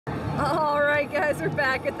Alright guys, we're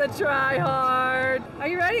back at the Try Hard. Are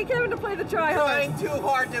you ready, Kevin, to play the Try Hard? Trying too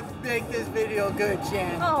hard to make this video good,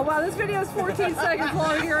 Shan. Oh wow, this video is 14 seconds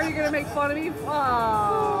long and you're already gonna make fun of me?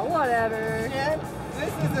 Oh, whatever. Shan,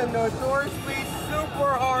 this is a notoriously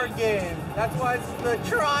super hard game. That's why it's the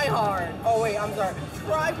Try Hard. Oh wait, I'm sorry,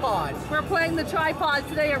 Trypod. We're playing the Trypod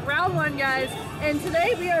today at round 1, guys. And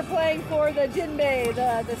today we are playing for the Jinbei,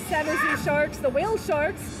 the Samezu sharks, the whale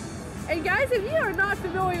sharks. And guys, if you are not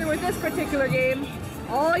familiar with this particular game,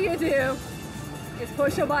 all you do is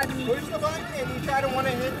push a button. Push the button and you try to want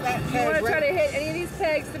to hit that peg. You want to try to hit any of these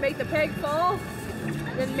pegs to make the peg fall,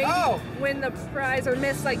 then maybe win the prize or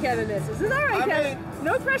miss like Kevin misses. Is that right, Kevin?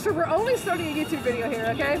 No pressure. We're only starting a YouTube video here,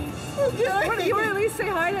 okay? Okay. You want to at least say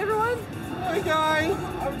hi to everyone? Hi guys,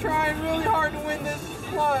 I'm trying really hard to win this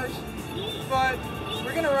plush, but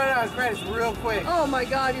we're going to run out of credits real quick. Oh my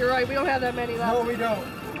god, you're right. We don't have that many left. No, we don't.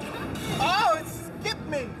 Oh, it skipped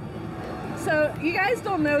me! So, you guys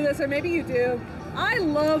don't know this, or maybe you do. I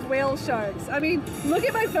love whale sharks. I mean, look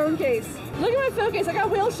at my phone case. Look at my phone case. I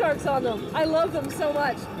got whale sharks on them. I love them so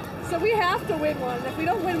much. So we have to win one. If we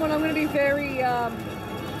don't win one, I'm going to be very, I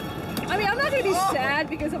mean, I'm not going to be sad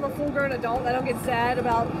because I'm a full-grown adult. I don't get sad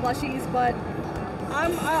about plushies, but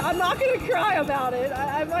I'm not going to cry about it.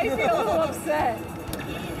 I might be a little upset.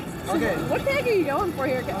 So okay. What peg are you going for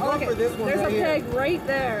here? I'm going for this one. There's right a peg here. right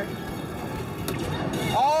there.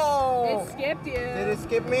 Oh! It skipped you. Did it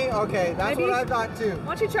skip me? Okay, that's what I thought too.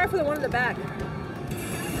 Why don't you try for the one in the back?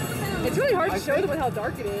 It's really hard to show them with how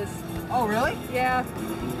dark it is. Oh, really? Yeah.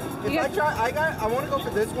 If I try, I want to go for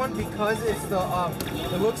this one because it's the,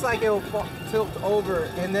 it looks like it'll tilt over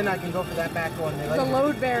and then I can go for that back one. The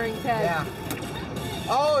load-bearing peg. Yeah.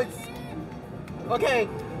 Oh, it's, okay,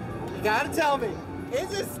 you gotta tell me,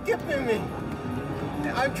 is it skipping me?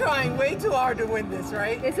 I'm trying way too hard to win this,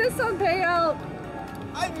 right? Is this on payout?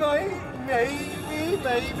 I might,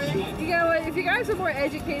 maybe. You know what, if you guys are more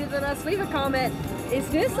educated than us, leave a comment. Is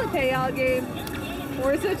this a payout game?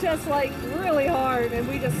 Or is it just like really hard and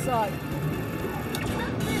we just suck?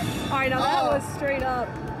 Alright, now that was straight up.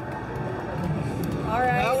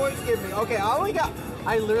 Alright. That one skipped me. Okay,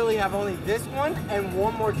 I literally have only this one and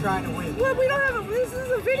one more try to win. Well, we don't have, this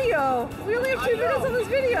is a video. We only have 2 minutes on this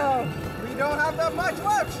video. We don't have that much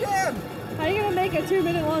left, Shan. How are you gonna make a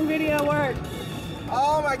 2-minute long video work?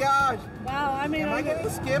 Oh my gosh. Wow, I mean, am I getting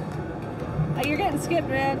skipped? You're getting skipped,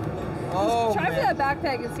 man. Oh, try for that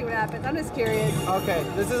backpack and see what happens. I'm just curious. Okay,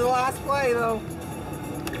 this is the last play though.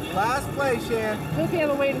 Last play, Shan. Hope you have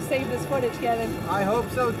a way to save this footage, Kevin. I hope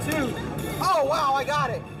so too. Oh wow, I got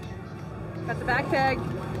it. Got the backpack.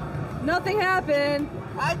 Nothing happened.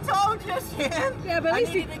 I told you, Shan. Yeah, but at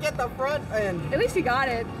least I needed to get the front end. At least you got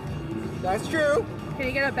it. That's true. Can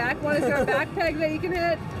you get a back one? Is there a backpack that you can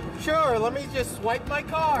hit? Sure, let me just swipe my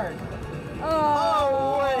card.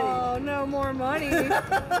 Oh, no more money.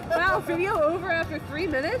 Wow, video over after 3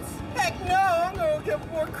 minutes? Heck no, I'm gonna get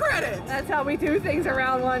more credits. That's how we do things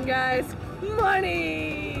around 1, guys.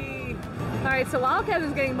 Money! Alright, so while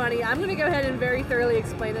Kevin's getting money, I'm gonna go ahead and very thoroughly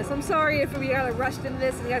explain this. I'm sorry if we kind of rushed into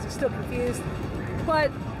this and you guys are still confused,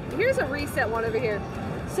 but here's a reset one over here.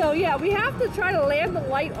 So yeah, we have to try to land the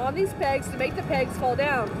light on these pegs to make the pegs fall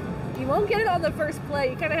down. You won't get it on the first play.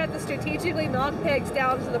 You kind of have to strategically knock pegs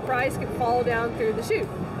down so the prize can fall down through the chute.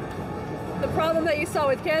 The problem that you saw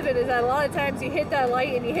with Kevin is that a lot of times you hit that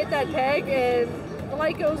light and you hit that peg and the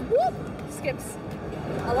light goes whoop, skips.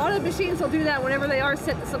 A lot of machines will do that whenever they are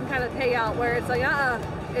set to some kind of payout where it's like,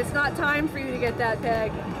 it's not time for you to get that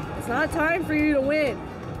peg. It's not time for you to win.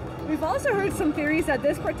 We've also heard some theories that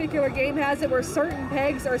this particular game has it where certain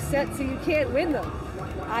pegs are set so you can't win them.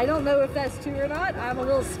 I don't know if that's true or not. I'm a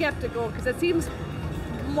little skeptical because it seems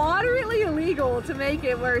moderately illegal to make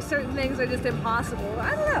it where certain things are just impossible.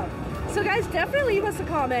 I don't know. So guys, definitely leave us a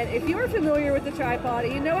comment. If you are familiar with the Trypod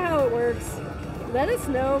and you know how it works, let us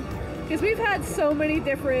know. Because we've had so many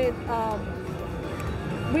different,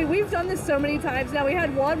 we've done this so many times now. We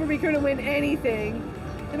had one where we couldn't win anything.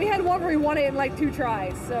 And we had one where we won it in like 2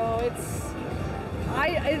 tries. So it's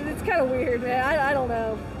kind of weird, man. I don't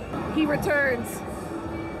know. He returns.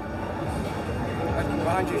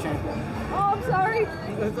 Behind you, Shan. Oh, I'm sorry.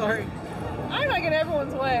 I'm sorry. I'm not getting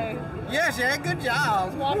everyone's way. Yeah, Shan, good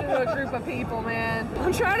job. Walking to a group of people, man.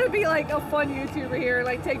 I'm trying to be like a fun YouTuber here,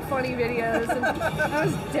 like take funny videos, and I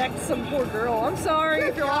just decked some poor girl. I'm sorry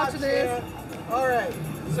if you're watching this. All right,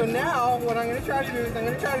 so now what I'm gonna try to do is I'm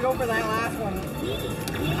gonna try to go for that last one.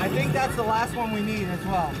 I think that's the last one we need as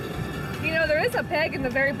well. You know, there is a peg in the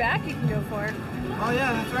very back you can go for. Oh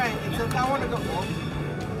yeah, that's right. Except I want to go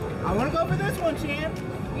for this one, Shan.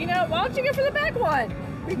 You know, why don't you go for the back one?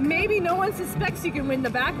 Maybe no one suspects you can win the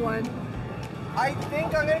back one. I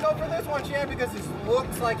think I'm gonna go for this one, Shan, because it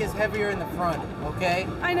looks like it's heavier in the front. Okay.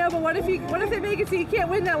 I know, but what if they make it so you can't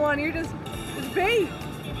win that one? You're just it's bait.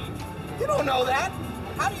 You don't know that.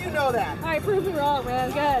 How do you know that? All right, prove me wrong,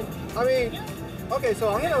 man. Good. I mean, okay, so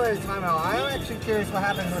I'm gonna let it time out. I'm actually curious what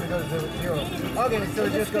happens when it goes to 0. Okay, so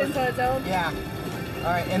it just goes. Spins on its own. Yeah.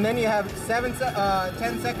 All right, and then you have 10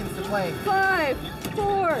 seconds to play. 5,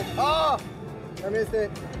 4. Oh, I missed it.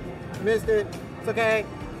 Missed it. It's okay.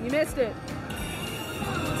 You missed it.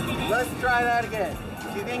 Let's try that again.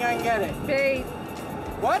 Do you think I can get it? Bait.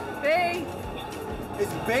 What? Bait.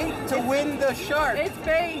 It's bait to win the shark. It's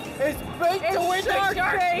bait. It's bait to win the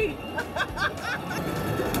shark. Bait.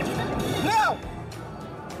 No!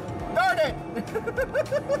 Darn it!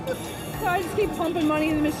 So I just keep pumping money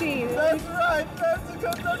in the machine. That's right.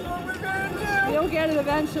 That's what we're gonna do. You'll get it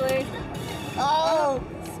eventually. Oh!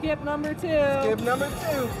 Skip number 2. Skip number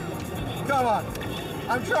 2. Come on.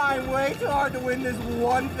 I'm trying way too hard to win this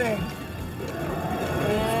one thing.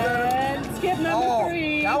 And skip number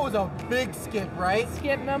 3. That was a big skip, right?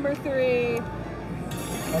 Skip number 3.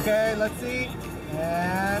 Okay, let's see.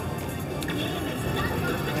 And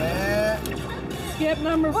skip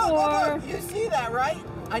number 4. Look, you see that, right?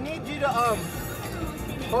 I need you to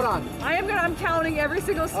hold on. I'm counting every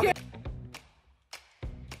single skip. Okay.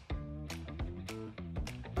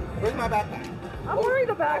 Where's my backpack? I'm worried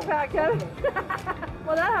the backpack, Kevin.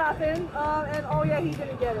 Well, that happened. And oh yeah, he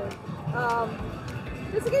didn't get it.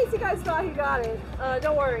 Just in case you guys thought he got it,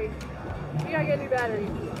 don't worry. You gotta get a new battery.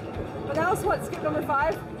 But that was what, skip number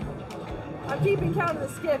 5? I'm keeping count of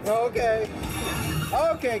the skips. Okay.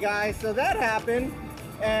 Okay, guys, so that happened.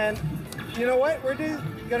 And you know what? We're just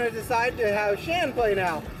gonna decide to have Shan play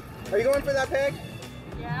now. Are you going for that peg?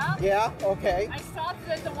 Yeah? Yeah? Okay. I stopped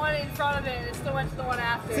at the one in front of it and it still went to the one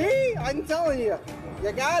after. See? I'm telling you.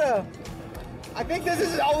 You gotta. I think this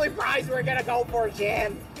is the only prize we're gonna go for,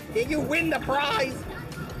 Shan. Can you win the prize?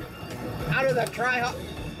 Out of the try-hop.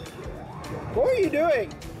 What are you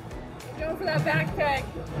doing? I'm going for that back peg.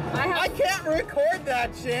 I can't record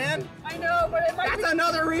that, Shan. I know, but it might That's be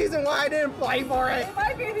another reason why I didn't play for it. It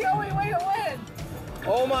might be the only way to win.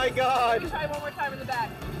 Oh my Let God. me try one more time in the back.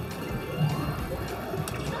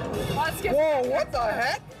 Oh, skip. Whoa, what the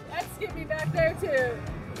heck? That skipped me back there too.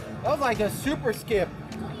 That was like a super skip.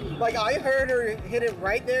 Like I heard her hit it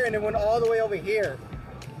right there and it went all the way over here.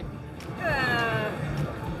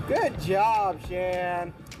 Good job,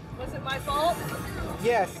 Shan. Was it my fault?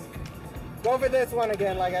 Yes. Go for this one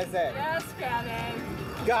again, like I said. Yes, Kevin.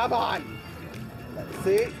 Come on.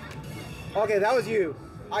 See? Okay, that was you.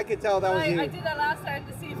 I could tell that was you. I did that last time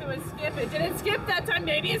to see if it would skip. It didn't skip that time.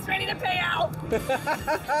 Maybe it's ready to pay out.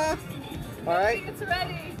 All right. It's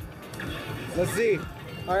ready. Let's see.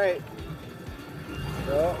 All right.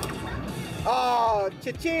 So. Oh,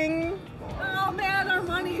 cha-ching. Oh man, our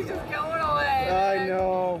money's just going away. I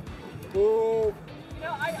know. Ooh. You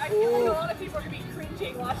know, I feel like a lot of people are going to be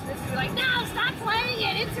cringing watching this and be like, no, stop playing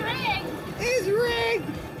it. It's rigged. It's rigged.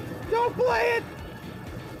 Don't play it.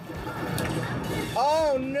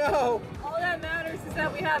 Oh no. All that matters is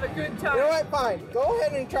that we have a good time. You know what? Fine. Go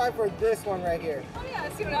ahead and try for this one right here. Oh yeah,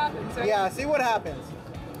 see what happens. Right? Yeah, see what happens.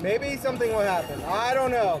 Maybe something will happen. I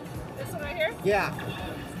don't know. This one right here? Yeah.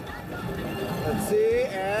 Let's see,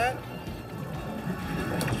 and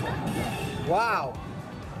wow.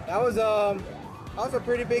 That was a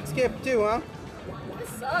pretty big skip too, huh? This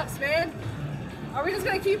sucks, man. Are we just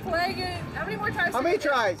gonna keep playing it? How many more tries? How many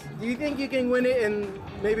tries? Do you think you can win it in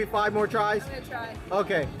maybe 5 more tries? I'm gonna try.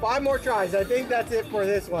 Okay, 5 more tries. I think that's it for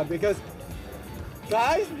this one because,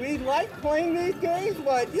 guys, we like playing these games,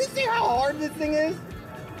 but you see how hard this thing is?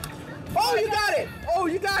 Oh, you got it! Oh,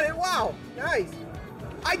 you got it! Wow, nice.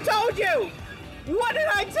 I told you! What did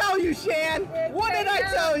I tell you, Shan? What did I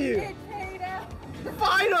tell you? It paid out.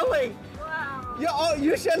 Finally! Wow.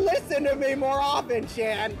 You should listen to me more often,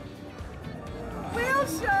 Shan. Wheel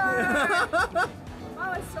shark!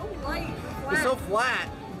 Wow, it's so light. Flat. It's so flat.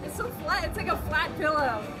 It's so flat. It's like a flat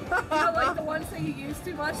pillow. You know, like the ones that you use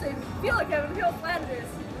too much, they feel like how flat it is.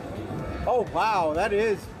 Oh, wow, that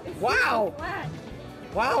is. It's Wow. So flat.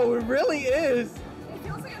 Wow, it really is. It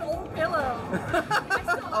feels like an old pillow.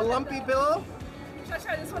 A lumpy pillow? Should I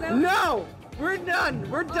try this one out? No! We're done.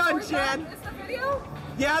 We're done, we're Shan. Done? Is the video?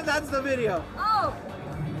 Yeah, that's the video. Oh.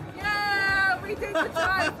 Yeah, we did the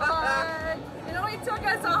tripod. It only took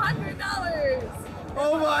us $100.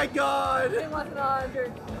 Oh my God. It wasn't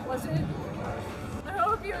 100, was it? I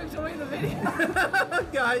hope hope you enjoy the video.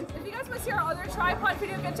 Guys. If you guys want to see our other tripod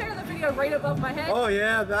video, go check out the video right above my head. Oh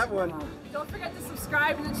yeah, that one. Don't forget to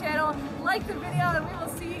subscribe to the channel, like the video, and we will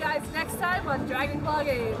see you guys next time on Dragon Claw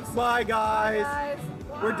Games. Bye guys. Bye,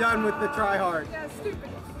 guys. We're done with the try hard. Yeah, stupid.